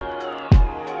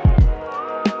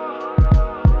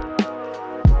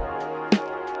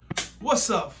What's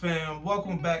up, fam?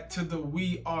 Welcome back to the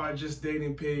We Are Just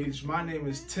Dating page. My name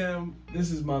is Tim.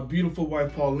 This is my beautiful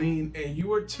wife, Pauline, and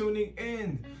you are tuning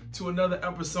in to another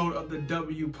episode of the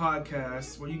W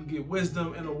Podcast, where you can get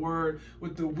wisdom and a word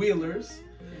with the Wheelers.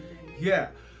 Yeah.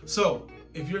 So,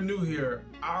 if you're new here,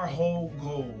 our whole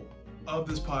goal of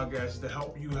this podcast is to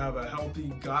help you have a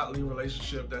healthy, godly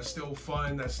relationship that's still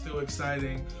fun, that's still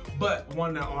exciting, but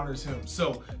one that honors Him.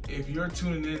 So, if you're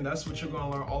tuning in, that's what you're going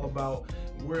to learn all about.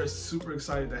 We're super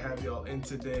excited to have y'all in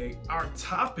today. Our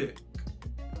topic,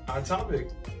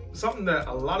 something that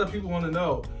a lot of people want to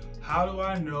know: how do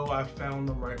I know I found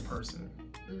the right person?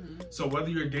 Mm-hmm. So whether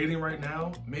you're dating right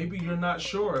now, maybe you're not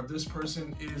sure if this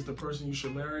person is the person you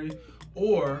should marry,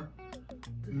 or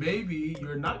maybe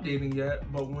you're not dating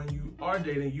yet, but when you are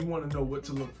dating, you want to know what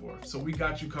to look for. So we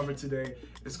got you covered today.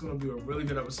 It's going to be a really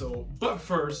good episode. But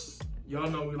first, y'all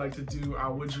know we like to do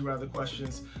our Would You Rather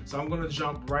questions. So I'm going to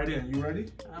jump right in. You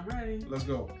ready? I'm ready. Let's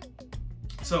go.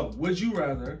 So, would you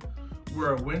rather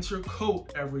wear a winter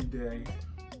coat every day,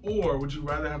 or would you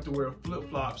rather have to wear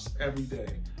flip-flops every day?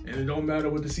 And it don't matter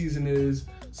what the season is,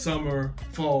 summer,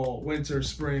 fall, winter,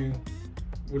 spring.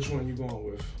 Which one you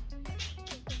going with?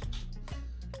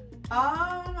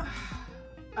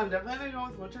 I'm definitely gonna go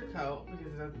with winter coat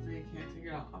because it doesn't say you can't take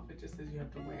it off. It just says you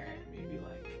have to wear it. Maybe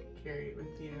like carry it with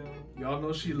you. Y'all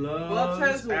know she loves well,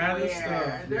 it says added wear.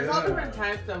 stuff. There's all different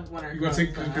types of winter coats. You're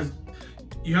gonna take because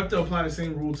you have to apply the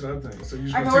same rule to other things. So you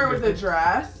I can wear it with a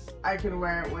dress. I can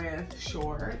wear it with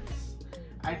shorts.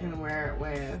 I can wear it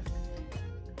with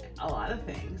a lot of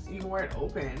things. You can wear it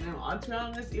open. And to be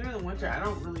honest, even in the winter, I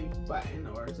don't really button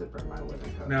or zipper my winter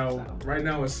coat. Now, right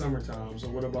now it's summertime. So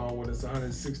what about when it's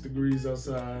 106 degrees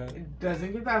outside? It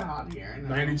doesn't get that hot here.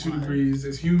 92 degrees.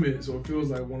 It's humid, so it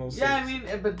feels like 106. Yeah, I mean,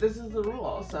 but this is the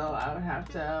rule. So I'd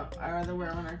rather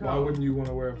wear a winter coat. Why wouldn't you want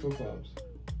to wear flip-flops?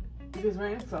 Because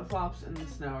wearing flip-flops in the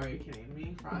snow, are you kidding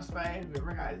me? Frostbite?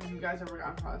 Have you guys ever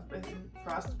gotten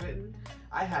frostbitten?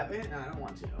 I haven't, and I don't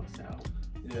want to, so.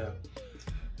 Yeah.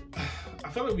 I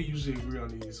feel like we usually agree on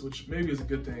these, which maybe is a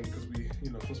good thing because we,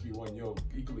 supposed to be one yoke,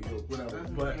 equally yoked, whatever.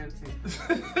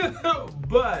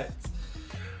 But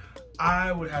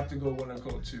I would have to go winter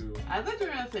coat too. I thought you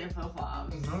were gonna say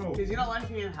flip-flops. No. Because you don't like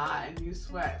being hot and you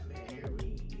sweat very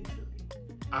easily.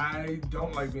 I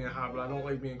don't like being hot, but I don't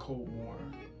like being cold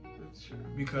warm. That's true.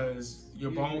 Because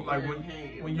your bone, like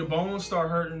when your bones start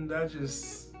hurting, that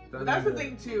just. But that's the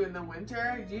thing too. In the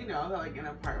winter, do you know that like in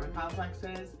apartment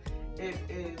complexes, it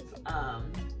is I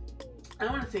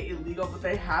don't want to say illegal, but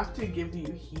they have to give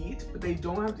you heat, but they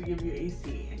don't have to give you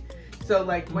AC. So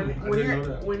like when you're you're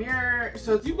gonna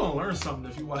learn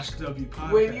something if you watch the W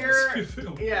Podcast. When if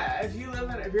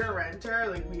you're a renter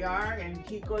like we are and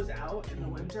heat goes out in the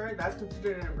winter, that's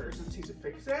considered an emergency to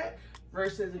fix it.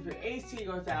 Versus if your AC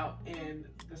goes out in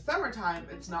the summertime,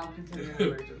 it's not considered an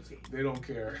emergency. They don't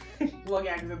care. Well,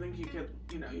 yeah, because I think you could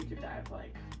die of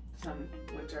like some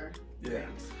winter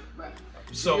things. But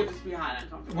so you could just be hot and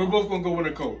uncomfortable. We're both gonna go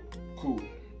winter coat. Cool.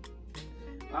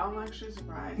 Well, I'm actually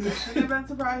surprised. I shouldn't have been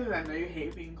surprised because I know you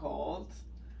hate being cold,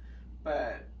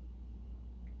 but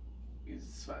you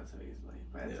sweat so easily.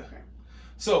 But it's okay.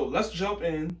 So let's jump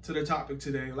into the topic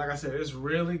today. Like I said, it's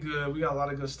really good. We got a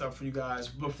lot of good stuff for you guys.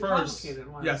 But first,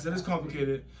 yes, it is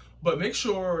complicated. But make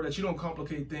sure that you don't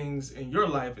complicate things in your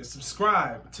life and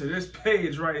subscribe to this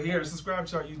page right here. Subscribe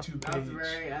to our YouTube page. That was a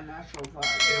very unnatural plug.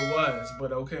 It was,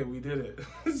 but okay, we did it.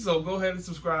 So go ahead and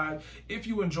subscribe. If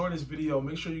you enjoyed this video,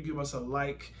 make sure you give us a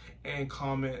like and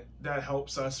comment. That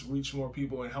helps us reach more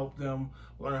people and help them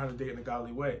learn how to date in a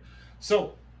godly way.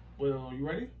 So, well, you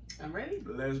ready? I'm ready.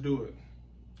 Let's do it.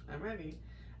 I'm ready.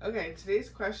 Okay, today's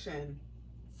question,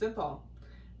 simple.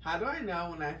 How do I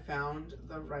know when I found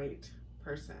the right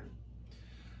person?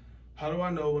 How do I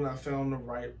know when I found the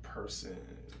right person?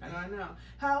 How do I know?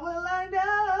 How will I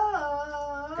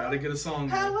know? Gotta get a song.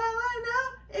 How will I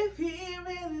know if he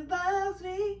really loves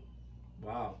me?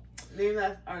 Wow. Name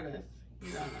that artist.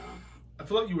 You don't know. I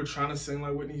feel like you were trying to sing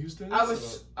like Whitney Houston. I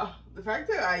was. The fact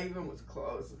that I even was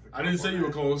close. I didn't say you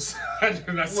were close. The fact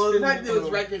that it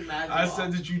was recognizable. I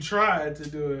said that you tried to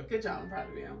do it. Good job. I'm proud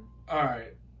of you. All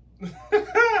right.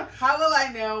 How will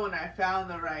I know when I found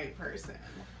the right person?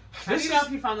 How do you know if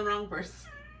you found the wrong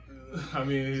person? I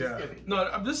mean, yeah.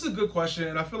 No, this is a good question,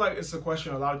 and I feel like it's a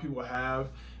question a lot of people have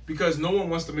because no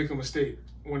one wants to make a mistake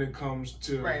when it comes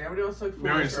to Nobody wants to look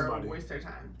foolish or waste their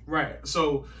time. Right.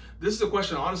 So this is a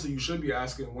question, honestly, you should be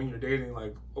asking when you're dating.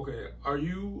 Like, okay, are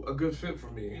you a good fit for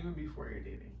me? Even before you're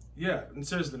dating. Yeah, and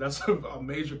seriously, that's a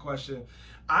major question.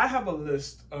 I have a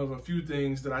list of a few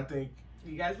things that I think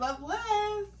you guys love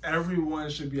lists. Everyone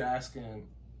should be asking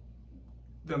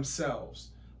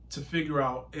themselves to figure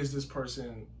out, is this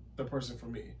person the person for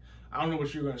me? I don't know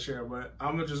what you're going to share, but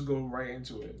I'm going to just go right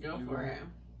into it. Go for it.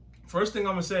 First thing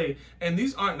I'm going to say, and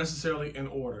these aren't necessarily in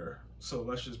order, so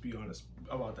let's just be honest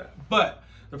about that. But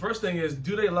the first thing is,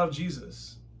 do they love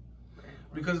Jesus?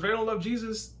 Because if they don't love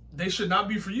Jesus, they should not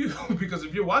be for you. Because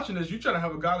if you're watching this, you're trying to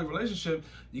have a godly relationship,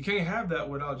 you can't have that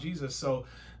without Jesus. So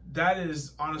that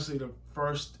is honestly the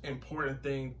first important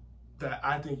thing that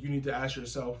I think you need to ask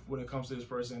yourself when it comes to this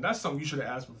person. That's something you should have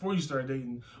asked before you started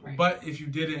dating. Right. But if you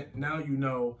didn't, now you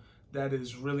know that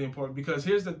is really important. Because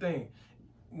here's the thing.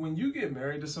 When you get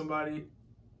married to somebody,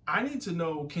 I need to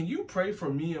know, can you pray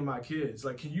for me and my kids?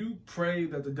 Like, can you pray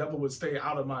that the devil would stay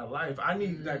out of my life? I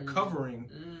need that covering.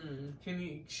 Can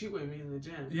you shoot with me in the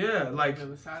gym? Yeah, like,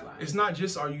 on the sideline. It's not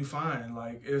just, are you fine?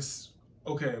 Like, it's,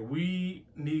 okay, we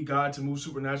need God to move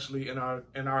supernaturally in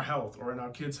our health or in our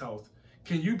kids' health.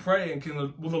 Can you pray, and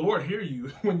will the Lord hear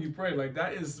you when you pray? Like,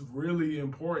 that is really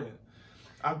important.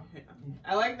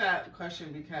 I like that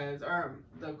question because, or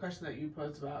the question that you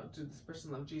posed about, does this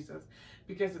person love Jesus?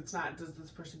 Because it's not, does this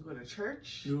person go to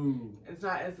church? Ooh. It's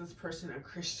not, is this person a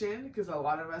Christian? Because a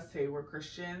lot of us say we're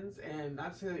Christians, and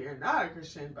not to say that you're not a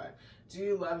Christian, but do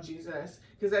you love Jesus?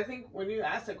 Because I think when you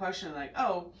ask the question like,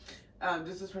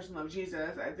 does this person love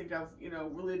Jesus? I think of,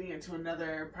 relating it to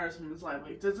another part of someone's life.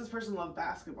 Like, does this person love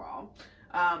basketball?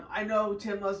 I know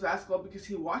Tim loves basketball because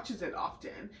he watches it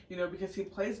often, because he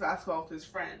plays basketball with his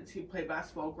friends. He played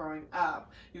basketball growing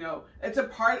up.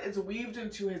 It's weaved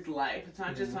into his life. It's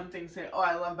not just something say, oh,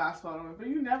 I love basketball, but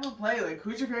you never play. Like,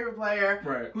 who's your favorite player?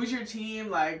 Right. Who's your team?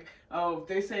 Like, if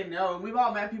they say no. And we've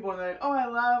all met people and they're like, oh, I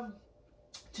love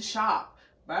to shop.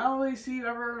 But I don't really see you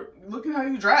ever, look at how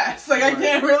you dress. Like, right. I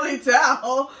can't really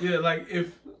tell. Yeah, like,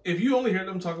 if you only hear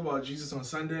them talk about Jesus on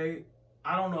Sunday,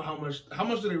 I don't know how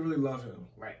much do they really love him.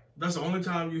 Right. That's the only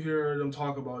time you hear them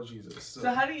talk about Jesus.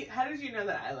 So how did you know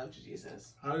that I loved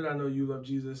Jesus? How did I know you love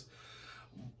Jesus?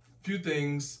 Few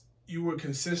things. You were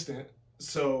consistent.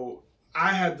 So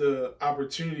I had the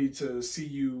opportunity to see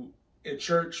you at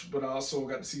church, but I also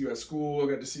got to see you at school. I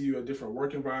got to see you at different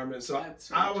work environments. So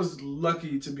I was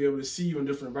lucky to be able to see you in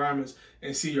different environments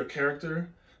and see your character,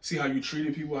 see how you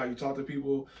treated people, how you talked to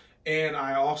people. And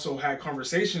I also had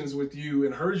conversations with you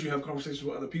and heard you have conversations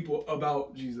with other people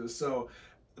about Jesus. So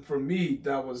for me,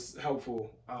 that was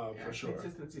helpful for sure.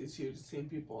 Consistency is huge. Seeing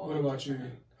people. What about you?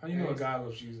 How do you know a guy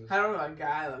loves Jesus? I don't know a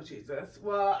guy loves Jesus.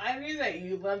 Well, I knew that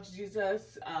you loved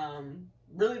Jesus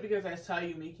really because I saw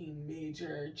you making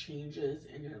major changes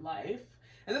in your life.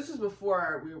 And this is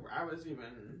before I was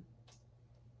even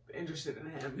interested in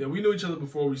him. Yeah, we knew each other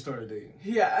before we started dating.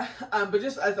 Yeah, but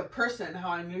just as a person, how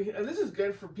I knew him, and this is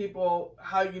good for people,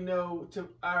 how you know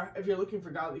if you're looking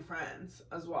for godly friends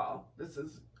as well. This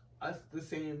is the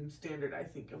same standard, I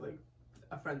think, of like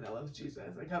a friend that loves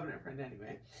Jesus, a covenant friend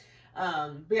anyway.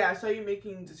 But yeah, I saw you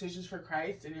making decisions for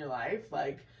Christ in your life,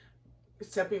 like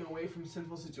stepping away from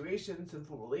sinful situations,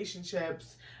 sinful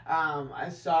relationships. I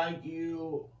saw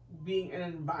you being in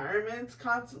environments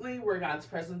constantly where God's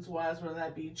presence was, whether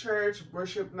that be church,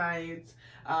 worship nights,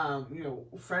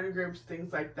 friend groups,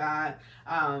 things like that.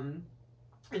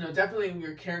 Definitely in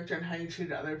your character and how you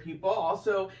treated other people.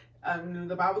 Also,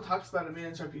 the Bible talks about a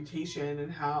man's reputation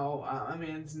and how a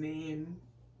man's name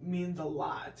means a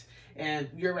lot. And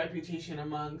your reputation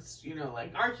amongst,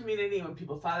 our community, when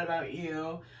people thought about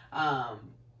you,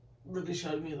 really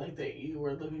showed me like that you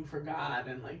were living for God.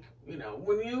 And like,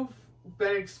 when you've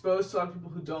been exposed to a lot of people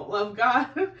who don't love God,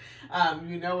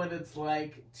 you know what it's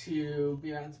like to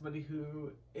be around somebody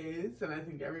who is, and I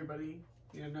think everybody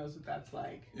knows what that's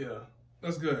like. Yeah,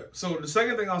 that's good. So the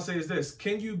second thing I'll say is this: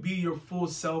 can you be your full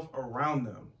self around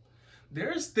them?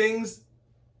 There's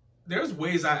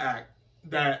ways I act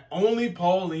that only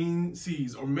Pauline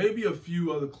sees, or maybe a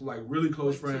few other like really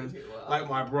close friends, like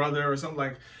my brother or something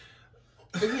like.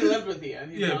 But he lived with you.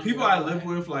 Yeah, people I live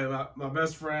with, like my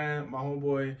best friend, my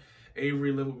homeboy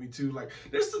Avery lived with me too. Like,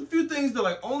 there's a few things that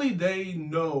like only they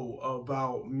know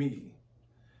about me,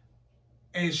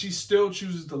 and she still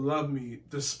chooses to love me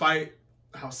despite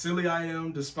how silly I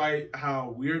am, despite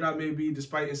how weird I may be,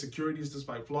 despite insecurities,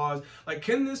 despite flaws. Like,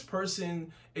 can this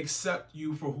person accept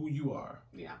you for who you are?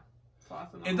 Yeah.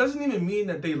 Awesome. It doesn't even mean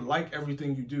that they like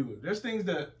everything you do. There's things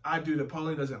that I do that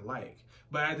Pauline doesn't like.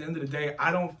 But at the end of the day,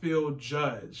 I don't feel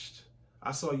judged.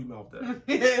 I saw you mouth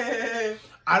that.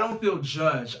 I don't feel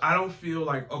judged. I don't feel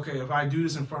like, okay, if I do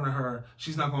this in front of her,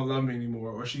 she's not going to love me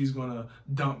anymore, or she's going to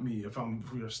dump me if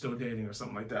we're still dating or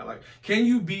something like that. Like, can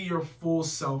you be your full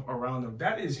self around them?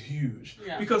 That is huge.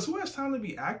 Yeah. Because who has time to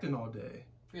be acting all day?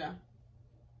 Yeah.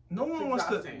 No one wants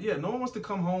to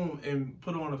come home and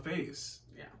put on a face.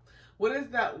 Yeah. what does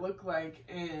that look like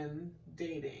in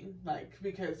dating? Like,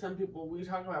 because some people, we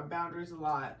talk about boundaries a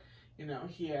lot, you know,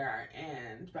 here,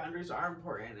 and boundaries are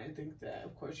important. I think that,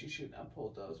 of course, you should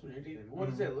uphold those when you're dating. What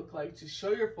does it look like to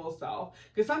show your full self?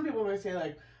 Because some people might say,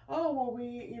 like, oh, well,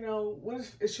 you know, what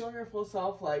is showing your full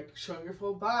self, like, showing your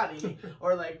full body,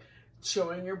 or, like,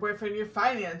 showing your boyfriend your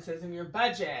finances and your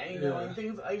budget, you know, and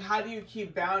things like, how do you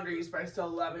keep boundaries by still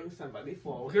loving somebody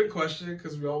fully? Good question,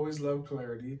 because we always love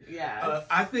clarity. Yeah.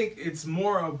 I think it's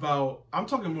more about, I'm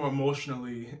talking more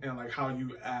emotionally and like how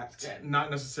you act,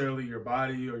 not necessarily your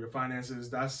body or your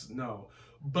finances. No.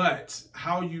 But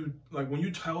how you, like when you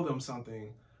tell them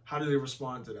something, how do they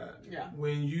respond to that? Yeah.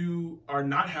 When you are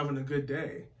not having a good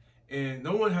day, and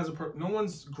no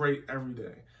one's great every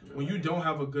day. No. When you don't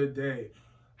have a good day,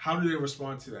 how do they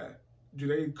respond to that? Do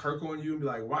they kirk on you and be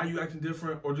like, why are you acting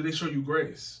different? Or do they show you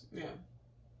grace? Yeah.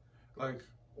 Like,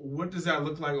 what does that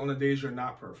look like on the days you're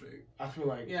not perfect? I feel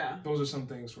like those are some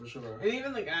things for sure. And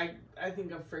even like, I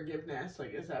think of forgiveness,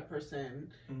 like, is that person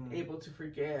able to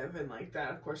forgive? And like that,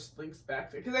 of course, links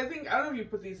back to, because I don't know if you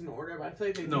put these in order, but I feel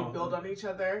like they do build on each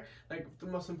other. Like, the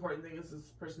most important thing is this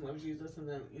person loves Jesus, and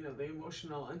then, you know, the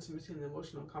emotional intimacy and the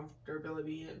emotional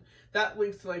comfortability. And that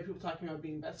links to like people talking about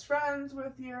being best friends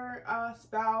with your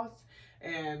spouse.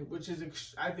 And which is,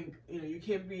 I think, you know,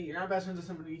 you're not best friends with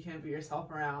somebody you can't be yourself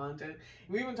around. And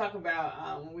we even talk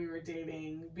about when we were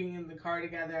dating, being in the car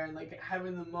together and like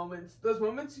having those moments,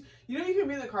 you know, you can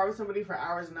be in the car with somebody for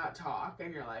hours and not talk,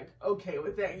 and you're like okay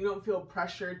with it, and you don't feel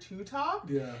pressure to talk.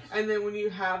 Yeah. And then when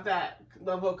you have that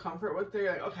level of comfort with it,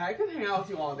 you're like, okay, I can hang out with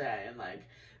you all day and like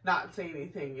not say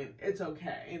anything, and it's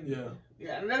okay. And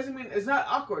and it doesn't mean it's not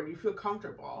awkward. You feel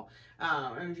comfortable,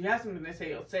 and if you have something to say,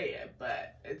 you'll say it.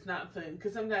 But it's not fun,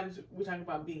 because sometimes we talk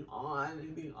about being on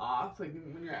and being off. Like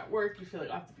when you're at work, you feel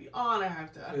like I have to be on. I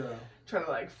have to try to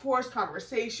like force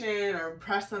conversation or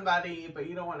impress somebody, but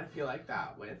you don't want to feel like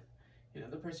that with, you know,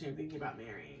 the person you're thinking about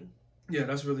marrying. Yeah,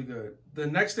 that's really good. The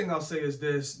next thing I'll say is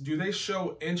this: do they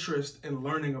show interest in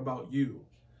learning about you?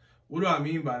 What do I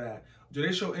mean by that? Do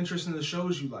they show interest in the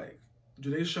shows you like? Do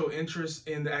they show interest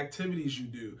in the activities you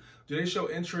do? Do they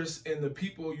show interest in the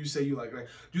people you say you like? Like,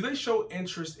 do they show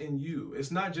interest in you?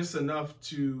 It's not just enough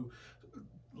to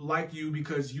like you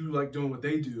because you like doing what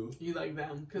they do. You like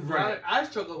them. Because I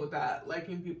struggle with that,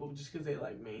 liking people just because they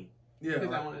like me. Yeah.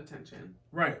 Because I want attention.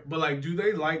 Right. But like, do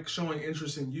they like showing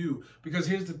interest in you? Because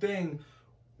here's the thing.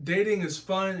 Dating is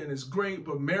fun and it's great,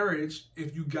 but marriage,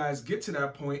 if you guys get to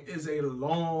that point, is a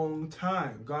long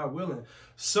time, God willing.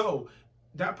 So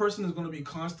that person is going to be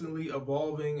constantly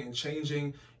evolving and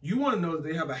changing. You want to know that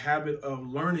they have a habit of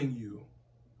learning you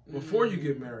before you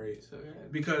get married. So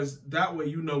because that way,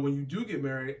 you know, when you do get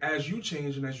married, as you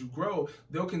change and as you grow,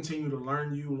 they'll continue to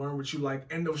learn you, learn what you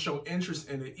like, and they'll show interest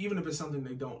in it, even if it's something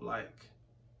they don't like.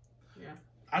 Yeah.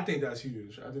 I think that's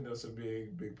huge. I think that's a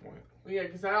big, big point. Well, yeah,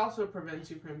 because that also prevents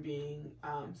you from being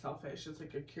selfish. It's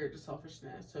like a cure to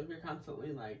selfishness. So if you're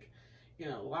constantly like, you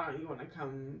know, why don't you want to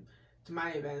come to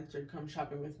my events or come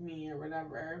shopping with me or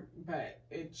whatever, but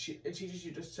it teaches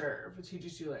you to serve. It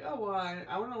teaches you like, oh, well,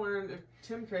 I want to learn if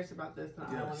Tim cares about this, then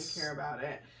I want to care about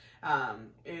it.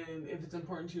 And if it's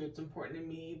important to you, it's important to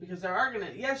me, because there are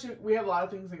we have a lot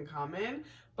of things in common,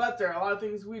 but there are a lot of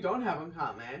things we don't have in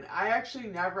common. I actually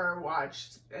never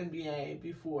watched NBA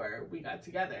before we got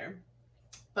together,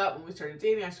 but when we started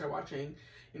dating, I started watching,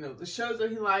 you know, the shows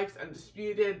that he likes,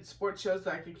 Undisputed, sports shows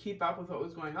that I could keep up with what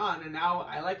was going on, and now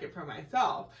I like it for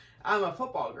myself. I'm a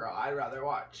football girl. I'd rather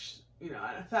watch, you know,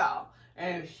 NFL.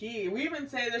 And we even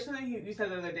say, there's something you said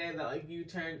the other day that like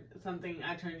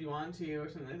I turned you on to, or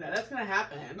something like that. That's gonna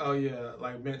happen. Oh yeah,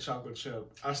 like mint chocolate chip.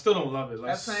 I still don't love it.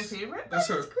 Like, that's my favorite. That's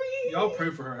ice cream. Y'all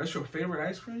pray for her. That's your favorite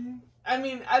ice cream? I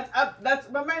mean,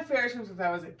 but my favorite ice cream since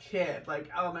I was a kid, like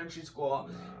elementary school.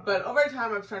 But over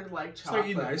time, I've started to like chocolate.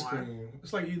 It's like eating ice cream.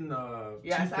 It's like eating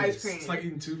toothpaste. Ice cream. It's like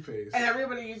eating toothpaste. And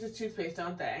everybody uses toothpaste,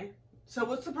 don't they? So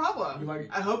what's the problem?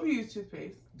 I hope you use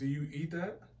toothpaste. Do you eat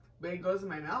that? But it goes in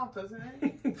my mouth, doesn't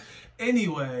it?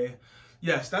 Anyway,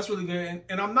 yes, that's really good.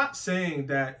 And I'm not saying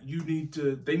that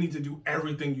they need to do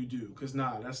everything you do, because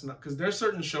that's not, because there's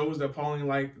certain shows that Pauline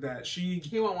like that he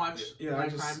won't watch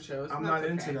crime shows. I'm not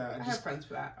into that. I have friends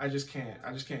for that. I just can't.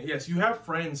 Yes, you have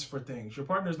friends for things. Your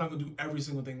partner's not going to do every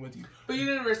single thing with you. But you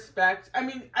didn't respect. I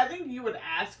mean, I think you would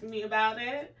ask me about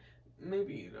it.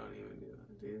 Maybe you don't even do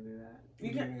that. Do you do that?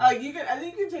 You can, I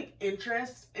think you can take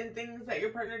interest in things that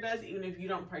your partner does, even if you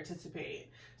don't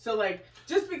participate. So, like,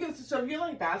 just because, so if you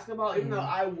like basketball, even though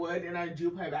I would, and I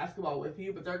do play basketball with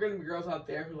you, but there are going to be girls out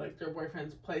there who, like, their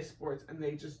boyfriends play sports and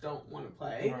they just don't want to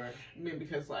play. Right. Maybe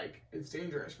because, like, it's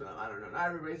dangerous for them. I don't know. Not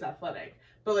everybody's athletic.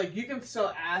 But, like, you can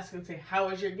still ask and say, how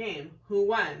was your game? Who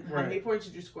won? How many points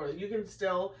did you score? You can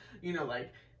still, you know,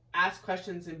 like, ask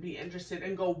questions and be interested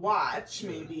and go watch,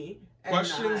 maybe.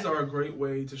 Questions are a great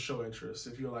way to show interest.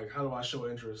 If you're like, how do I show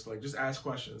interest? Like, just ask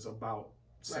questions about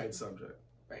said subject.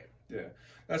 Right. Yeah,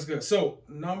 that's good. So,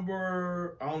 I don't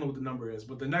know what the number is,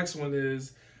 but the next one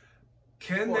is,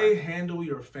 can 4. they handle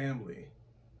your family?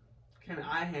 Can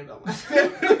I handle my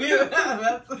family?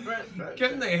 That's the first question.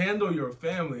 Can they handle your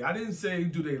family? I didn't say,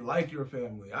 do they like your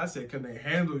family? I said, can they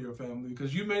handle your family?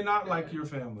 Because you may not like your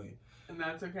family. And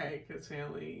that's okay, because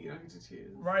family, you don't get to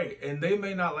choose. Right, and they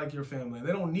may not like your family.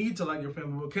 They don't need to like your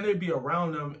family, but can they be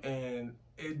around them and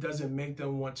it doesn't make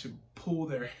them want to pull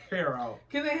their hair out?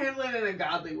 Can they handle it in a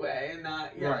godly way and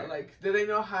not, like, do they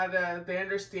know how to, they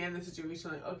understand the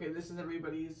situation, like, okay, this is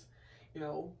everybody's, you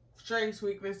know, strengths,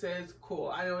 weaknesses, cool,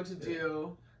 I know what to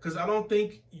do. Because I don't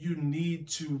think you need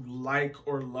to like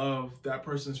or love that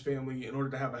person's family in order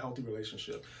to have a healthy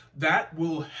relationship. That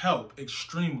will help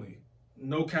extremely.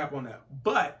 No cap on that.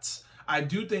 But I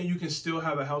do think you can still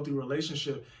have a healthy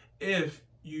relationship if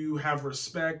you have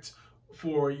respect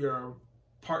for your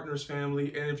partner's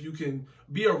family and if you can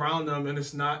be around them and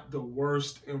it's not the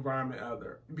worst environment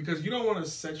ever. Because you don't want to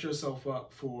set yourself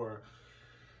up for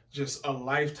just a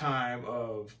lifetime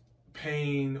of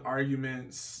pain,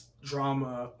 arguments,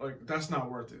 drama. Like, that's not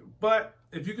worth it. But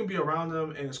if you can be around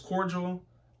them and it's cordial,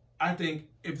 I think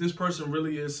if this person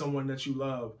really is someone that you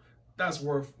love, that's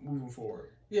worth moving forward.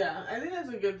 Yeah, I think that's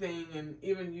a good thing, and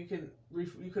even you could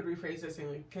rephrase this saying,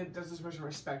 like, does this person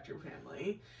respect your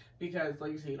family? Because,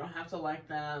 like you say, you don't have to like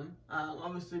them.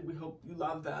 Obviously, we hope you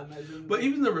love them. But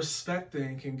even the respect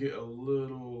thing can get a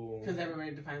little... Because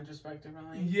everybody defines respect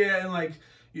differently. Yeah, and like,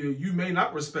 you may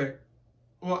not respect...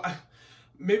 Well,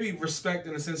 maybe respect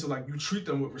in the sense of like you treat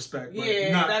them with respect. But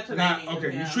that's what I mean.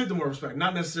 Okay, you treat them with respect,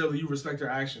 not necessarily you respect their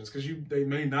actions because they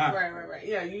may not. Right.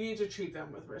 Yeah, you need to treat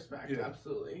them with respect,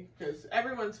 absolutely, because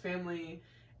everyone's family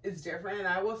is different. And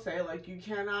I will say, like, you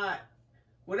cannot,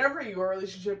 whatever your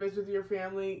relationship is with your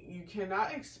family, you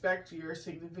cannot expect your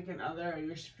significant other or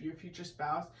your future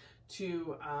spouse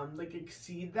to like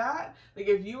exceed that. Like,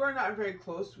 if you are not very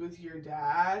close with your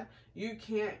dad, you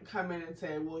can't come in and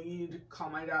say, well, you need to call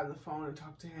my dad on the phone and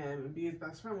talk to him and be his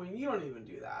best friend when you don't even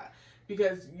do that.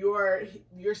 Because your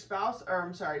spouse, or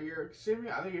I'm sorry, your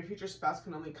significant other, your future spouse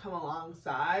can only come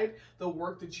alongside the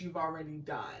work that you've already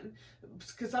done.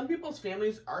 Because some people's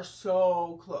families are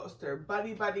so close. They're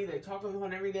buddy, they talk on the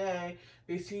phone every day,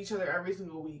 they see each other every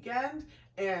single weekend,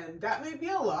 and that may be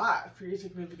a lot for your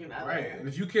significant other. Right, and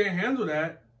if you can't handle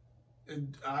that,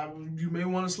 you may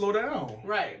want to slow down.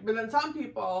 Right, but then some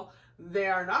people, they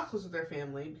are not close with their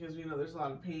family because we know there's a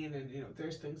lot of pain and,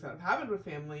 there's things that have happened with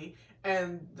family,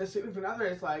 and the significant other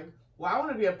is like, well, I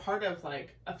want to be a part of,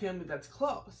 like, a family that's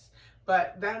close.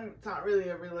 But then it's not really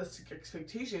a realistic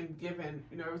expectation given,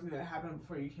 everything that happened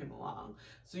before you came along.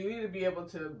 So you need to be able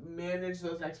to manage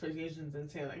those expectations and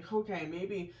say, like, okay,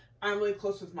 maybe I'm really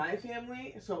close with my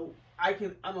family, so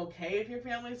I'm okay if your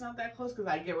family's not that close because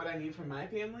I get what I need from my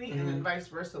family, and then vice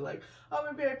versa, like, oh,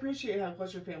 maybe I appreciate how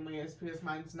close your family is because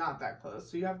mine's not that close.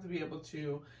 So you have to be able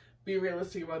to be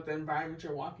realistic about the environment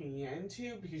you're walking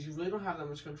into because you really don't have that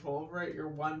much control over it. You're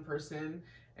one person,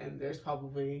 and there's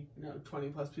probably 20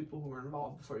 plus people who were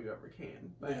involved before you ever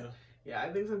came. But yeah,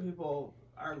 I think some people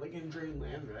are like in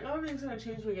dreamland. They're like, oh, everything's gonna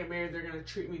change when we get married. They're gonna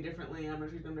treat me differently. I'm gonna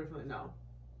treat them differently. No.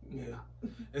 Yeah.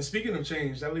 And speaking of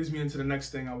change, that leads me into the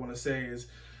next thing I want to say is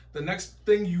the next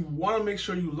thing you want to make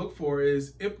sure you look for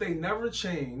is if they never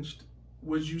changed,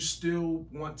 would you still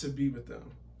want to be with them?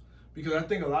 Because I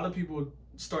think a lot of people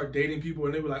start dating people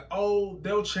and they were like, oh,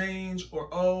 they'll change, or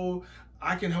oh,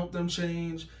 I can help them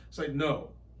change. It's like,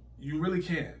 no, you really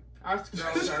can't. Us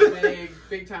girls are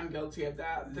big time guilty of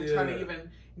that. They're trying to even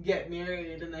get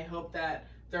married and they hope that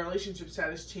their relationship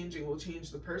status changing will change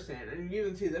the person. And you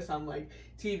even see this on like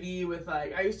TV with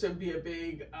like, I used to be a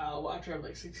big watcher of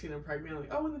like 16 and Pregnant.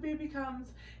 Like, oh, when the baby comes,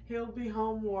 he'll be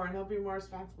home more and he'll be more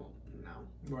responsible. No.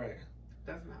 Right.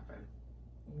 Doesn't happen.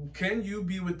 Can you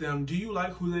be with them? Do you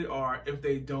like who they are if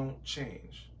they don't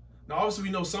change? Now, obviously, we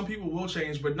know some people will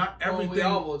change, but not everything. Well, we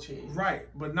all will change. Right.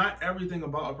 But not everything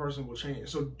about a person will change.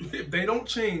 So if they don't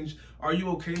change, are you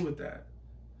okay with that?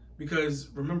 Because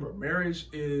remember, marriage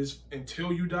is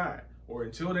until you die or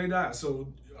until they die. So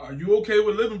are you okay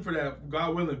with living for that,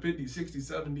 God willing, 50, 60,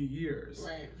 70 years?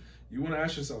 Right. You want to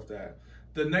ask yourself that.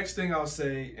 the next thing I'll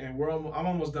say, and I'm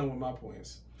almost done with my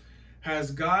points.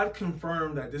 Has God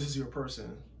confirmed that this is your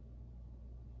person?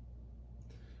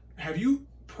 Have you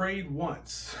prayed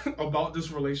once about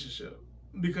this relationship?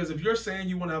 Because if you're saying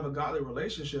you want to have a godly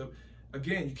relationship,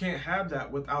 again, you can't have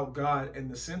that without God in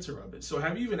the center of it. So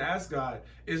have you even asked God,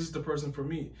 is this the person for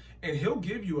me? And he'll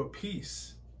give you a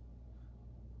peace.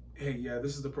 Hey, yeah,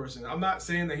 this is the person. I'm not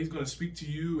saying that he's going to speak to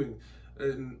you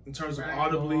and in terms of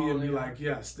audibly and be like,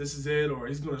 yes, this is it. Or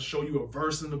he's going to show you a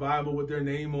verse in the Bible with their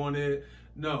name on it.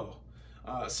 No.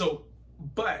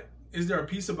 But is there a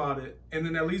peace about it? And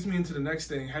then that leads me into the next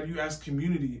thing. Have you asked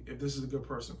community if this is a good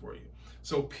person for you?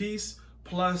 So peace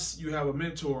plus you have a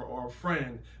mentor or a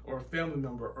friend or a family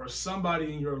member or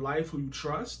somebody in your life who you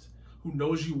trust, who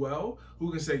knows you well,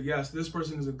 who can say, yes, this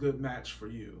person is a good match for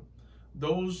you.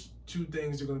 Those two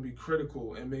things are going to be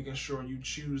critical in making sure you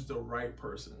choose the right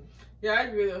person. Yeah, I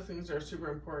agree. Those things are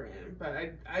super important.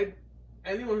 But I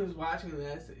anyone who's watching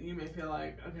this, you may feel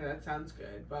like, okay, that sounds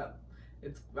good, but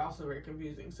it's also very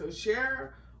confusing. So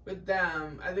share with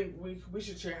them. I think we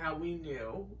should share how we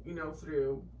knew,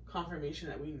 through confirmation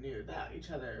that we knew that each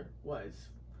other was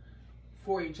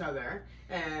for each other,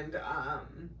 and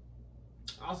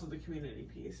also the community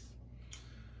piece.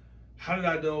 How did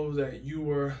I know that you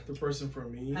were the person for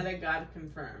me? How did God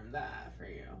confirm that for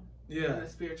you? Yeah. And the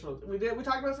spiritual. We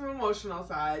talked about some emotional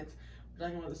sides. We're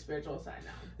talking about the spiritual side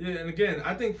now. Yeah, and again,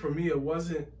 I think for me it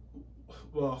wasn't.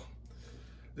 Well,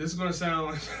 this is gonna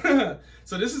sound like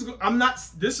so. This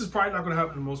is probably not gonna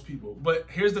happen to most people. But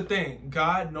here's the thing: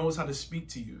 God knows how to speak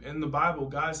to you. In the Bible,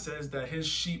 God says that His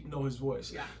sheep know His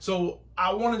voice. Yeah. So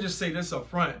I want to just say this up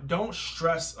front: don't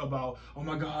stress about, oh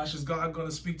my gosh, is God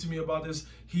gonna speak to me about this?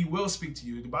 He will speak to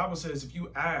you. The Bible says if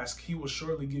you ask, He will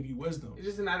surely give you wisdom. It's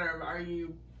just a matter of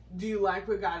do you like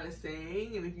what God is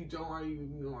saying? And if you don't, are you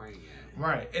ignoring it?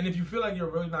 Right. And if you feel like you're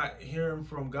really not hearing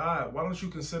from God, why don't you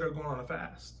consider going on a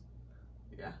fast?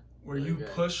 Yeah. Where you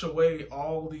push away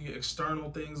all the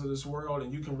external things of this world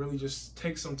and you can really just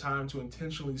take some time to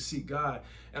intentionally seek God.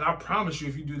 And I promise you,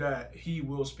 if you do that, He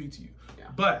will speak to you. Yeah.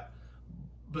 But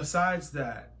besides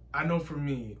that, I know for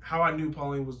me, how I knew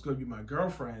Pauline was going to be my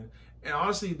girlfriend. And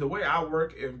honestly, the way I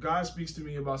work, if God speaks to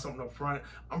me about something up front,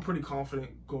 I'm pretty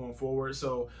confident going forward.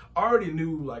 So I already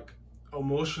knew, like,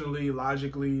 emotionally,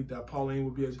 logically, that Pauline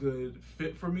would be a good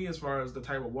fit for me as far as the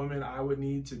type of woman I would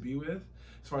need to be with,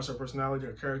 as far as her personality,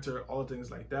 her character, all things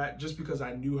like that, just because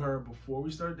I knew her before we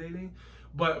started dating.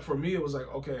 But for me, it was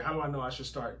like, okay, how do I know I should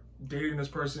start dating this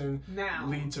person, now,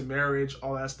 lead to marriage,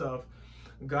 all that stuff?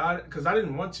 God, because I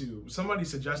didn't want to. Somebody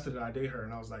suggested that I date her,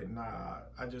 and I was like, nah.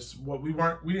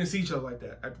 We didn't see each other like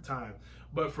that at the time.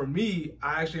 But for me,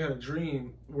 I actually had a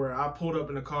dream where I pulled up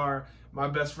in the car. My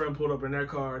best friend pulled up in their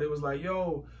car. And it was like,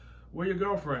 yo, where your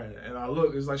girlfriend? And I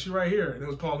looked, it's like, she right here. And it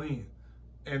was Pauline.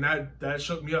 And that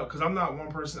shook me up, because I'm not a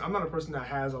person that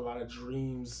has a lot of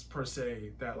dreams per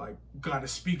se, that like God is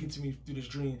speaking to me through this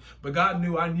dream. But God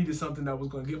knew I needed something that was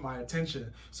going to get my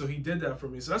attention. So He did that for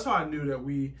me. So that's how I knew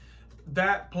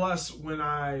that plus when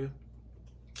I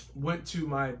went to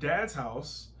my dad's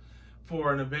house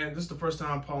for an event, this is the first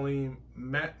time Pauline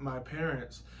met my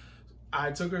parents. I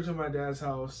took her to my dad's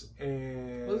house,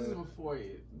 and this is before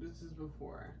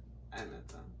I met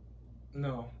them.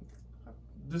 No,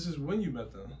 this is when you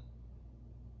met them.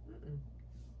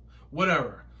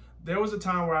 Whatever. There was a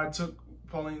time where I took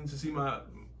Pauline to see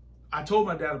I told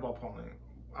my dad about Pauline.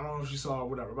 I don't know if she saw it or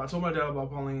whatever, but I told my dad about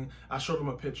Pauline. I showed him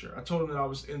a picture. I told him that I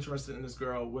was interested in this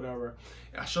girl, whatever.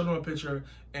 I showed him a picture,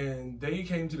 and they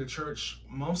came to the church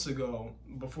months ago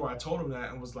before I told him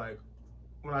that, and was like,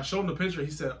 when I showed him the picture,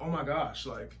 he said, oh my gosh,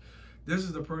 like, this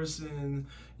is the person,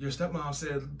 your stepmom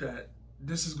said that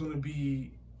this is going to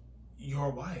be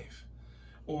your wife.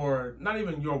 Or not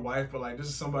even your wife, but like, this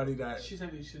is somebody that she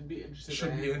said you should be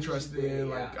interested in.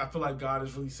 Like, I feel like God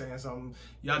is really saying something,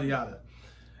 yada, yada.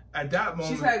 At that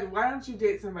moment, she said, why don't you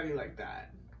date somebody like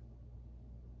that?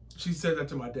 She said that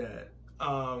to my dad.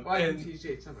 Why didn't you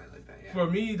date somebody like that? Yeah. For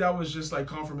me, that was just like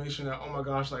confirmation that, oh my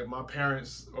gosh, like my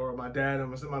parents or my dad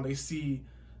and somebody, they see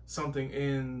something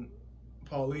in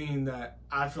Pauline that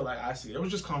I feel like I see. It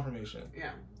was just confirmation.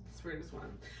 Yeah, it's the weirdest one.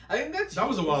 I think that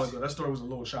was a while ago. That story was a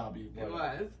little choppy. It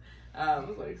was. It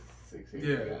was like 6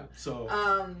 years ago. So.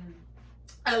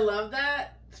 I love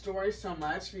that story so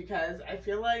much, because I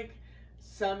feel like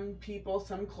some people,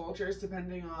 some cultures,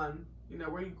 depending on,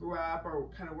 where you grew up or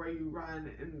kind of where you run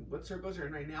and what circles you're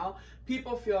in right now,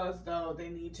 people feel as though they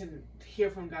need to hear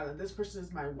from God that this person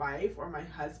is my wife or my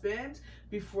husband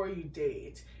before you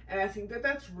date. And I think that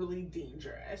that's really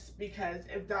dangerous, because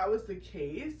if that was the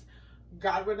case,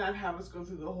 God would not have us go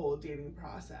through the whole dating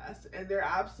process. And there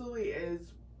absolutely is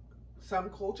some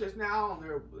cultures now, and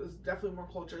there was definitely more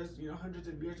cultures, hundreds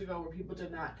of years ago, where people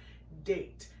did not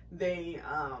date. They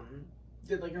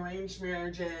did like arranged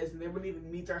marriages, and they wouldn't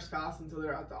even meet their spouse until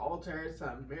they're at the altar,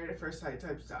 some married at first sight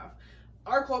type stuff.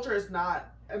 Our culture is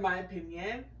not, in my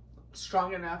opinion,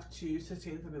 strong enough to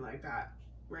sustain something like that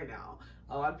right now.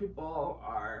 A lot of people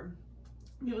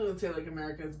would say like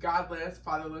America is godless,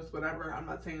 fatherless, whatever. I'm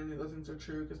not saying any of those things are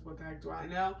true, because what the heck do I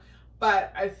know?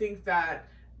 But I think that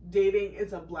dating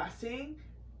is a blessing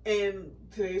in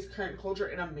today's current culture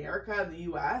in America, in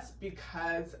the US,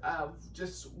 because of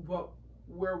just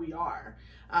where we are.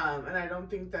 And I don't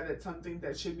think that it's something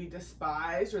that should be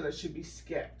despised or that should be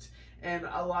skipped. And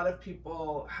a lot of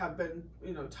people have been,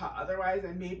 taught otherwise,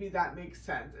 and maybe that makes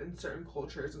sense in certain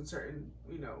cultures and certain,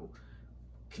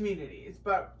 communities.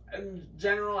 But in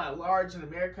general, at large, in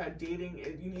America, dating,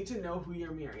 you need to know who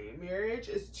you're marrying. Marriage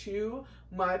is too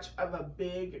much of a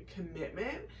big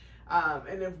commitment.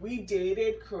 And if we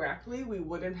dated correctly, we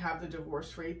wouldn't have the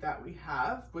divorce rate that we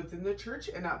have within the church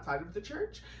and outside of the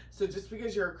church. So just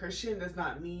because you're a Christian does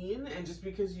not mean, and just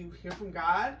because you hear from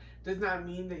God does not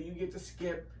mean that you get to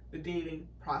skip the dating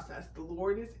process. The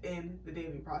Lord is in the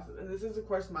dating process. And this is, of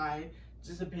course, my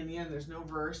just opinion. There's no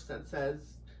verse that says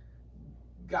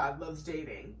God loves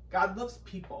dating. God loves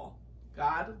people.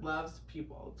 God loves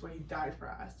people. That's why he died for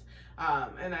us.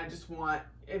 And I just want,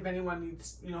 if anyone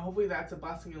needs, hopefully that's a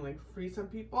blessing and like free some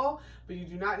people, but you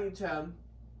do not need to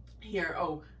hear,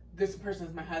 oh, this person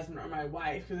is my husband or my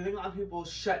wife, because I think a lot of people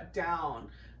shut down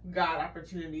God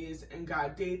opportunities and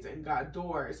God dates and God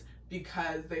doors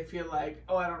because they feel like,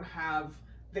 oh, I don't have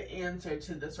the answer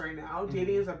to this right now. Mm-hmm.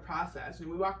 Dating is a process.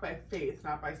 We walk by faith,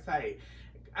 not by sight.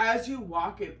 As you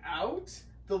walk it out,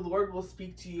 the Lord will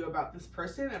speak to you about this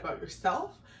person, about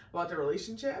yourself, about the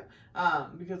relationship.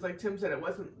 Because like Tim said, it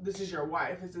wasn't, this is your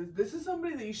wife. It says, this is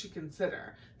somebody that you should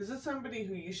consider. This is somebody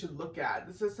who you should look at.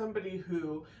 This is somebody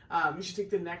who you should take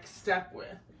the next step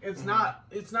with. It's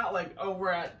it's not like, oh,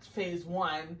 we're at phase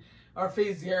 1 or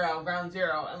phase 0, ground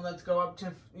 0, and let's go up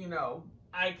to,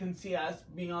 I can see us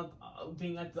being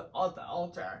at the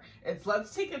altar. It's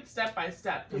let's take it step by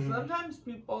step. Because sometimes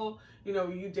people,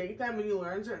 you date them and you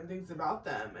learn certain things about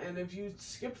them. And if you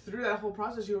skip through that whole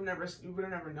process, you would have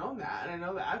never known that. And I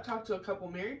know that I've talked to a couple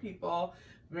married people,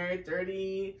 married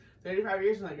 30, 35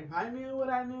 years, and like, if I knew what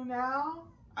I knew now,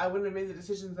 I wouldn't have made the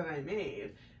decisions that I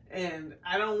made. And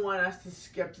I don't want us to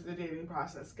skip to the dating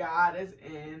process. God is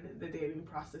in the dating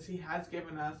process. He has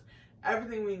given us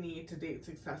everything we need to date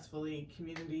successfully: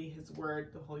 community, his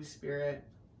word, the Holy Spirit,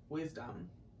 wisdom.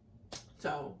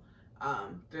 So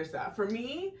there's that. For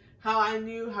me, how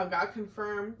God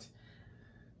confirmed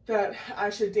that I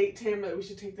should date Tim, that we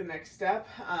should take the next step.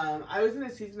 I was in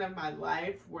a season of my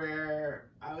life where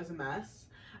I was a mess.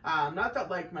 Not that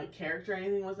like my character or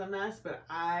anything was a mess, but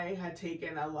I had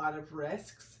taken a lot of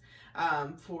risks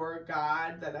for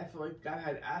God that I feel like God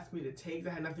had asked me to take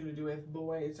that had nothing to do with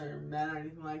boys or men or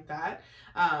anything like that.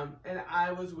 And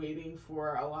I was waiting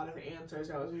for a lot of answers.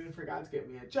 I was waiting for God to get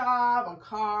me a job, a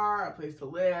car, a place to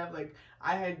live. Like,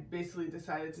 I had basically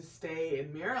decided to stay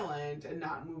in Maryland and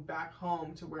not move back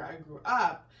home to where I grew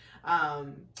up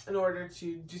in order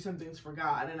to do some things for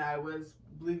God. And I was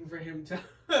believing for him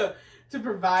to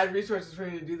provide resources for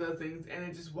me to do those things, and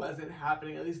it just wasn't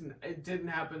happening. At least it didn't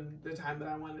happen the time that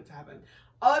I wanted it to happen.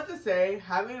 All I have to say,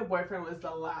 having a boyfriend was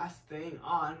the last thing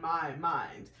on my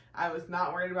mind. I was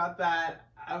not worried about that.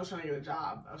 I was trying to get a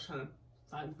job. I was trying to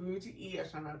find food to eat. I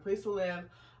was trying to find a place to live.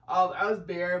 I was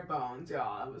bare bones,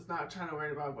 y'all. I was not trying to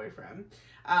worry about a boyfriend.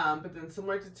 But then,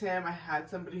 similar to Tim, I had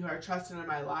somebody who I trusted in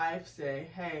my life say,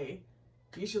 hey,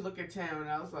 you should look at Tim. And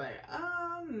I was like,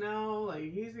 no,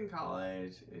 like, he's in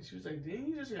college. And she was like, didn't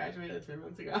you just graduate like 3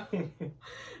 months ago? And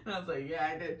I was like,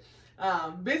 yeah, I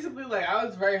did. Basically, like, I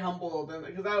was very humbled, and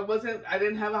because I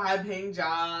didn't have a high paying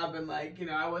job, and like,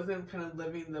 I wasn't kind of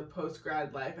living the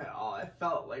post-grad life at all. I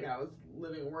felt like I was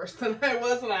living worse than I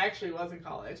was when I actually was in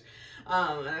college.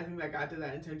 And I think that God did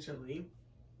that intentionally.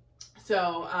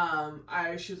 So,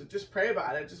 she was like, just pray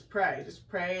about it. Just pray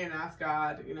and ask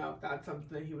God, if that's something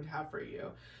that he would have for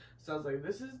you. So I was like,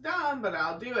 this is dumb, but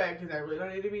I'll do it because I really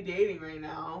don't need to be dating right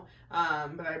now.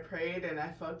 But I prayed, and I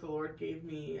felt like the Lord gave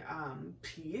me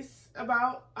peace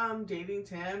about dating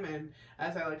Tim. And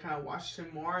as I kind of watched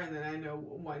him more, and then I know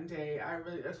one day I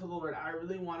told the Lord, I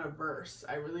really want a verse.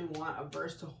 I really want a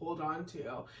verse to hold on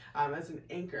to as an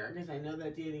anchor, because I know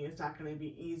that dating is not going to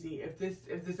be easy. If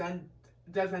this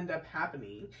does end up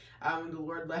happening. The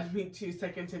Lord led me to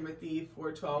 2 Timothy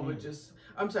 4:12, which is,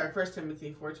 1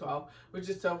 Timothy 4:12, which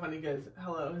is so funny because,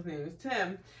 hello, his name is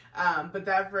Tim. But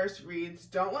that verse reads,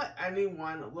 "Don't let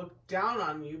anyone look down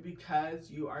on you because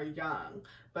you are young,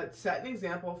 but set an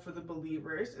example for the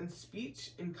believers in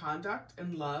speech, in conduct,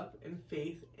 in love, in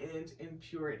faith, and in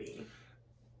purity."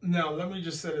 Now, let me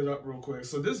just set it up real quick.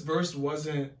 So this verse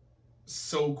wasn't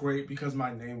so great because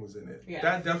my name was in it. Yes.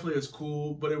 That definitely is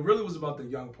cool, but it really was about the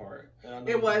young part.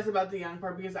 It was about the young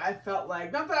part because I felt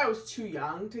like, not that I was too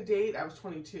young to date, I was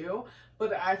 22,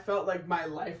 but I felt like my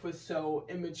life was so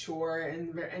immature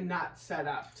and not set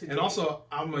up to date. And also,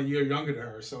 I'm a year younger than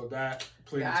her, so that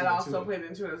played into it too. That also played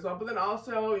into it as well. But then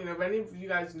also, if any of you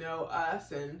guys know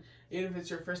us, and even if it's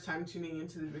your first time tuning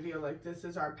into the video, like, this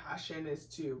is our passion, is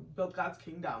to build God's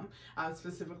kingdom,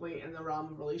 specifically in the realm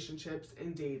of relationships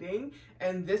and dating.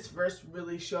 And this verse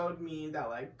really showed me that,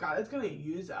 like, God is going to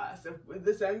use us. If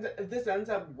this ends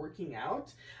up working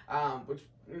out, which,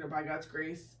 by God's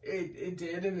grace, it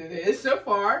did, and it is so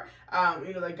far,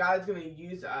 like, God is going to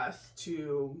use us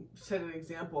to set an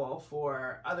example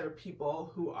for other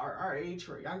people who are our age,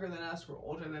 who are younger than us, who are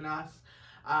older than us.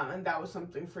 And that was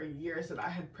something for years that I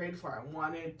had prayed for. I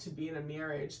wanted to be in a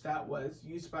marriage that was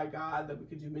used by God, that we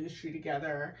could do ministry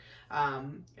together.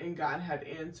 And God had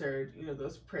answered,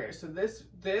 those prayers. So this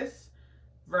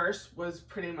verse was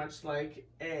pretty much like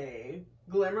a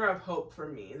glimmer of hope for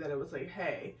me, that it was like,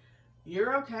 hey,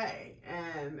 you're okay.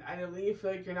 And I know that you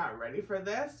feel like you're not ready for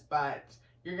this, but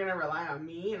you're going to rely on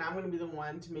me, and I'm going to be the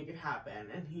one to make it happen.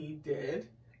 And he did,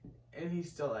 and he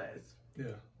still is.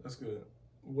 Yeah, that's good.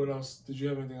 What else? Did you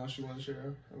have anything else you want to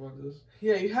share about this?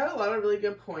 Yeah, you had a lot of really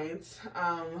good points.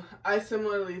 I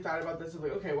similarly thought about this of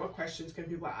like, okay, what questions can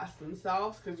people ask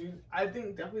themselves? Because I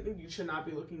definitely think you should not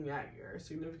be looking at your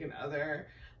significant other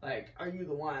like, are you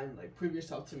the one? Like, prove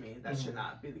yourself to me. That should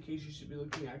not be the case. You should be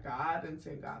looking at God and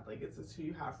saying, God, like, is this who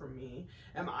you have for me?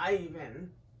 Am I even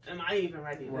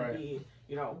ready to be,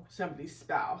 somebody's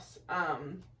spouse?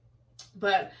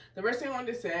 But the first thing I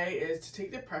wanted to say is to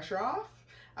take the pressure off.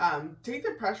 Take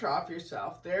the pressure off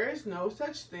yourself. There is no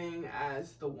such thing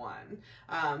as the one.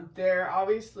 There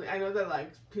obviously, I know that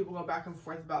like people go back and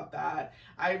forth about that.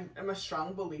 I am a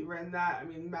strong believer in that. I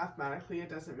mean, mathematically it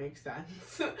doesn't make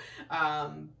sense,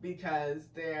 because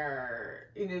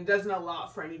it doesn't allow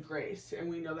for any grace. And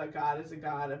we know that God is a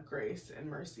God of grace and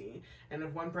mercy. And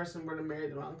if one person were to marry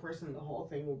the wrong person, the whole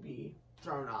thing will be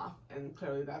thrown off, and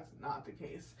clearly that's not the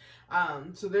case.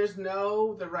 So there's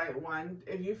the right one.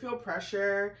 If you feel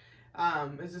pressure,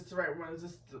 is this the right one? Is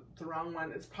this the wrong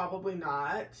one? It's probably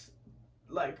not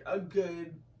like a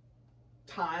good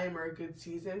time or a good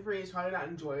season for you. It's probably not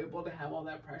enjoyable to have all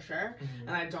that pressure.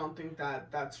 And I don't think that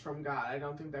that's from God. I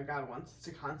don't think that God wants us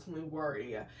to constantly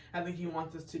worry. I think he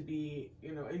wants us to be,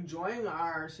 enjoying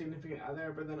our significant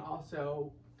other, but then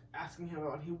also asking him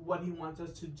about what he wants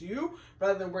us to do,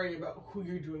 rather than worrying about who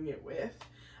you're doing it with.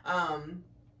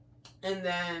 And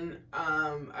then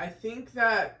I think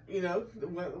that,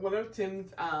 one of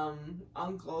Tim's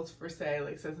uncles, per se,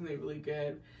 like, said something really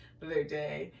good the other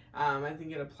day. I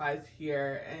think it applies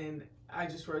here, and I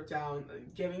just wrote down,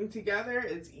 getting together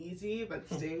is easy,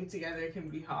 but staying together can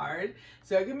be hard.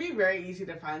 So it can be very easy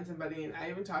to find somebody, and I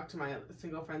even talked to my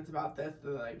single friends about this.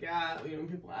 They're like, yeah, when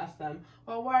people ask them,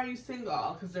 well, why are you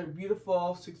single? Because they're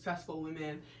beautiful, successful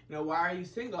women. Why are you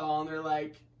single? And they're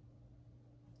like,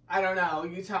 I don't know.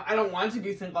 I don't want to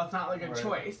be single. It's not like a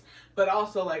choice. But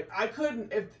also, like, I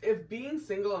couldn't, if being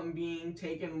single and being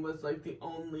taken was like the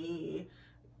only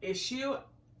issue,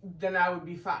 then I would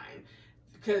be fine.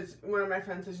 Because one of my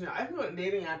friends says, I can go to a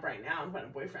dating app right now and find a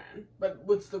boyfriend, but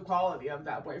what's the quality of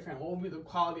that boyfriend? What will be the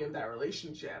quality of that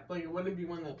relationship? Like, it wouldn't be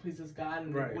one that pleases God,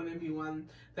 and it wouldn't be one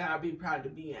that I'd be proud to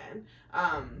be in.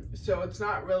 So it's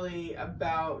not really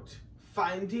about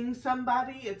finding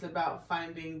somebody, it's about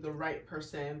finding the right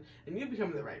person, and you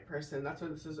becoming the right person. That's why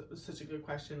this is such a good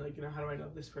question. Like, how do I know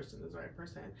if this person is the right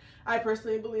person? I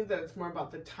personally believe that it's more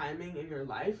about the timing in your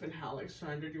life and how, like,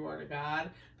 surrendered you are to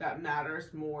God. That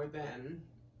matters more than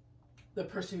the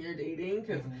person you're dating.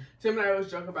 Because Tim and I always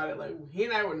joke about it, like, he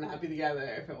and I would not be together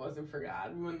if it wasn't for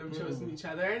God. We wouldn't have chosen each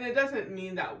other. And it doesn't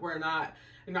mean that we're not,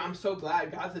 I'm so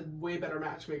glad God's a way better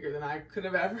matchmaker than I could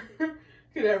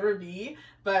ever be.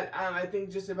 But I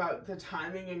think just about the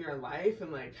timing in your life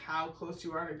and like how close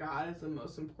you are to God is the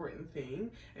most important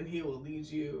thing, and he will lead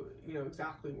you,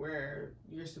 exactly where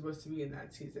you're supposed to be in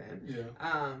that season.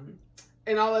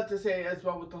 And all that to say as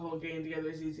well, with the whole getting together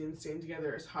is easy and staying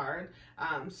together is hard.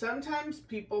 Sometimes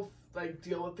people like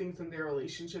deal with things in their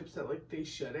relationships that like they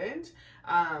shouldn't.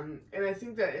 And I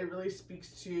think that it really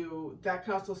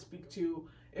can also speak to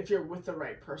if you're with the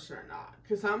right person or not.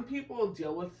 Because some people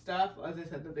deal with stuff, as I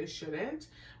said, that they shouldn't,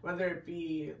 whether it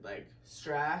be like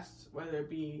stress, whether it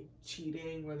be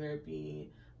cheating, whether it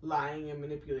be lying and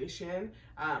manipulation.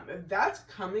 If that's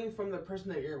coming from the person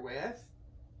that you're with,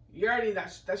 you already,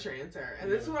 that's your answer.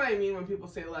 And this is what I mean when people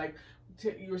say, like,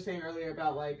 you were saying earlier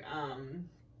about, like,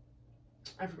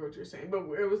 I forgot what you were saying, but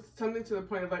it was something to the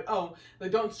point of, like, oh,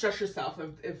 like, don't stress yourself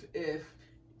if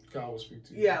God will speak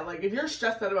to you. Yeah, like, if you're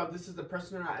stressed out about this is the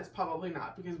person or not, it's probably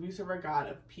not, because we serve a God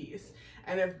of peace.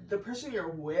 And if the person you're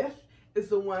with is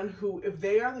the one who, if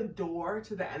they are the door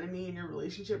to the enemy in your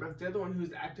relationship, if they're the one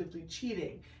who's actively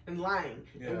cheating and lying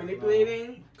and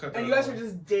manipulating, and you guys are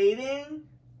just dating,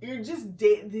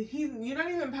 you're not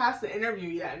even past the interview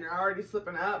yet, and you're already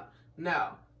slipping up, no,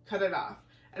 cut it off.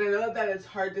 And I know that it's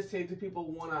hard to say to people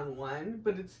one-on-one,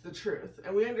 but it's the truth.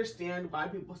 And we understand why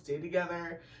people stay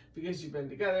together, because you've been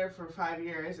together for 5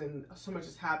 years and so much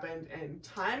has happened. And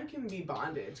time can be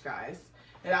bondage, guys.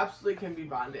 It absolutely can be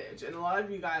bondage. And a lot of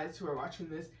you guys who are watching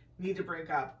this need to break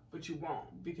up, but you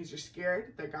won't, because you're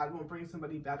scared that God won't bring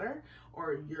somebody better,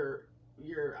 or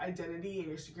your identity and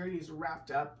your security is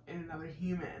wrapped up in another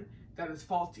human that is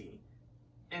faulty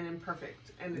and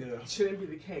imperfect, and it shouldn't be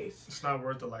the case. It's not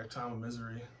worth a lifetime of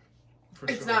misery.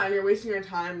 It's not, and you're wasting your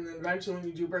time, and then eventually when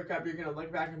you do break up, you're going to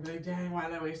look back and be like, dang, why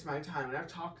did I waste my time? And I've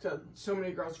talked to so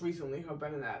many girls recently who have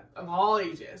been in that, of all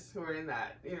ages, who are in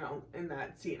that, in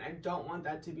that scene. I don't want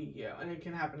that to be you, and it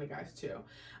can happen to guys too.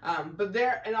 But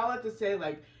and all that to say,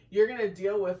 like, you're going to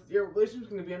deal with, your relationship's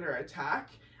going to be under attack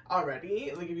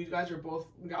already. Like, if you guys are both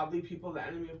godly people, the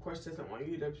enemy, of course, doesn't want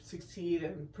you to succeed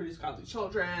and produce godly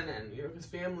children, and, because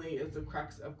family is the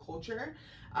crux of culture.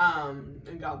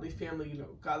 And godly family,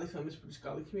 godly families produce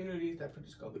godly communities that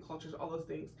produce godly cultures, all those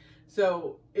things.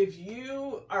 So if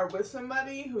you are with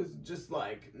somebody who's just,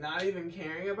 like, not even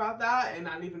caring about that and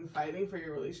not even fighting for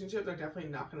your relationship, they're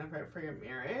definitely not going to fight for your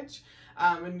marriage.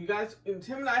 And you guys, and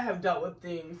Tim and I have dealt with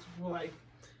things like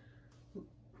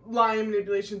lying,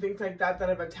 manipulation, things like that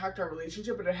have attacked our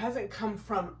relationship, but it hasn't come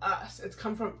from us. It's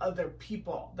come from other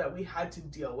people that we had to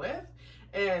deal with.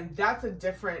 And that's a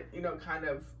different, kind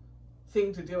of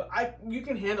thing to do. You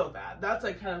can handle that. That's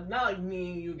like kind of not like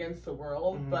me and you against the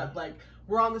world, but like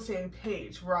we're on the same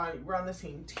page. We're on the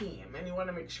same team, and you want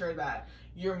to make sure that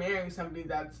you're marrying somebody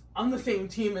that's on the same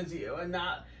team as you, and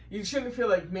not, you shouldn't feel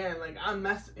like, man, like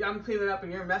I'm cleaning up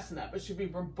and you're messing up. It should be,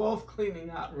 we're both cleaning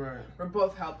up. Right. We're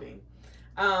both helping.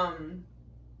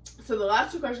 So the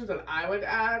last two questions that I would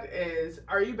add is,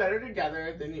 are you better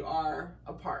together than you are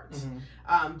apart?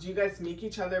 Do you guys make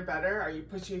each other better? Are you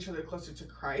pushing each other closer to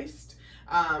Christ?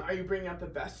 Are you bringing out the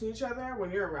best in each other?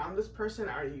 When you're around this person,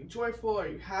 are you joyful? Are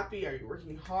you happy? Are you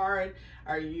working hard?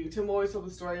 Tim always told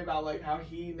the story about, like, how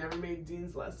he never made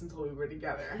Dean's List until we were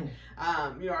together.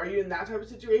 Are you in that type of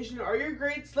situation? Or are your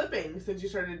grades slipping since you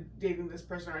started dating this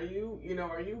person? Are you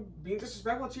being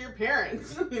disrespectful to your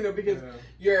parents? Because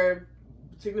your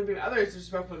significant other is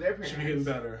disrespectful to their parents. You should be getting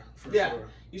better, for sure.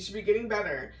 You should be getting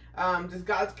better. Does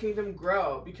God's kingdom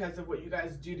grow because of what you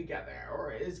guys do together?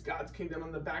 Or is God's kingdom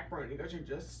on the back burner? You guys are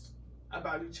just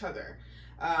about each other.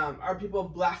 Are people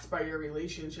blessed by your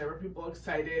relationship? Are people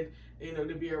excited,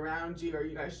 to be around you? Are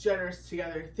you guys generous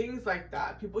together? Things like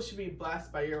that. People should be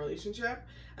blessed by your relationship.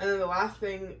 And then the last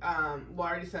thing, I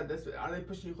already said this, but are they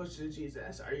pushing you closer to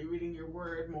Jesus? Are you reading your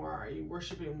word more? Are you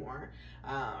worshiping more?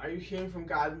 Are you hearing from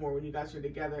God more when you guys are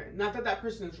together? Not that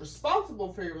person is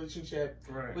responsible for your relationship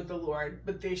with the Lord,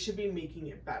 but they should be making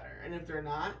it better. And if they're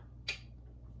not,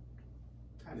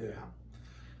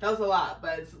 that was a lot,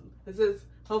 but this is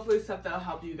hopefully stuff that'll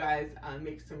help you guys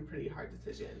make some pretty hard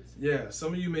decisions. Yeah,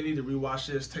 some of you may need to rewatch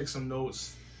this, take some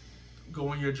notes,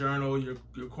 go in your journal, your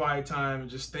quiet time, and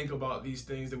just think about these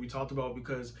things that we talked about,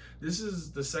 because this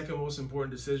is the second most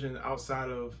important decision outside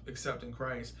of accepting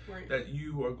Christ that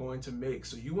you are going to make.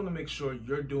 So you want to make sure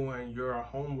you're doing your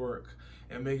homework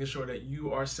and making sure that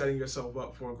you are setting yourself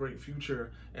up for a great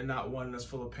future and not one that's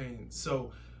full of pain.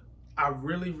 So I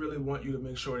really, really want you to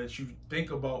make sure that you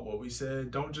think about what we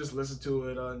said. Don't just listen to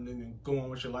it and then go on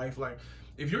with your life. Like,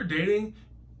 if you're dating,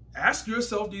 ask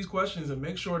yourself these questions and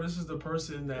make sure this is the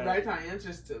person that write down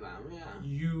answers to them.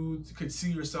 You could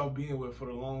see yourself being with for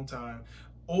a long time.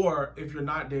 Or if you're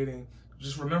not dating,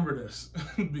 just remember this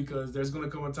because there's going to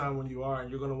come a time when you are, and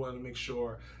you're going to want to make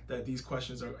sure that these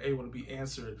questions are able to be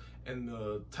answered in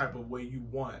the type of way you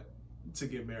want to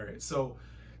get married. So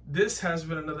this has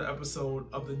been another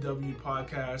episode of the W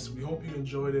Podcast. We hope you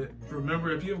enjoyed it.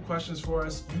 Remember, if you have questions for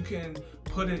us, you can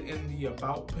put it in the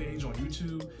About page on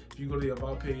YouTube. If you go to the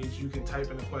About page, you can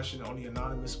type in a question on the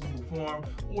anonymous Google form,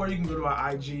 or you can go to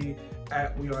our IG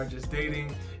at We Are Just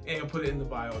Dating and put it in the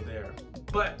bio there.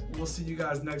 But we'll see you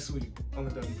guys next week on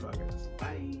the W Podcast.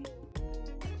 Bye.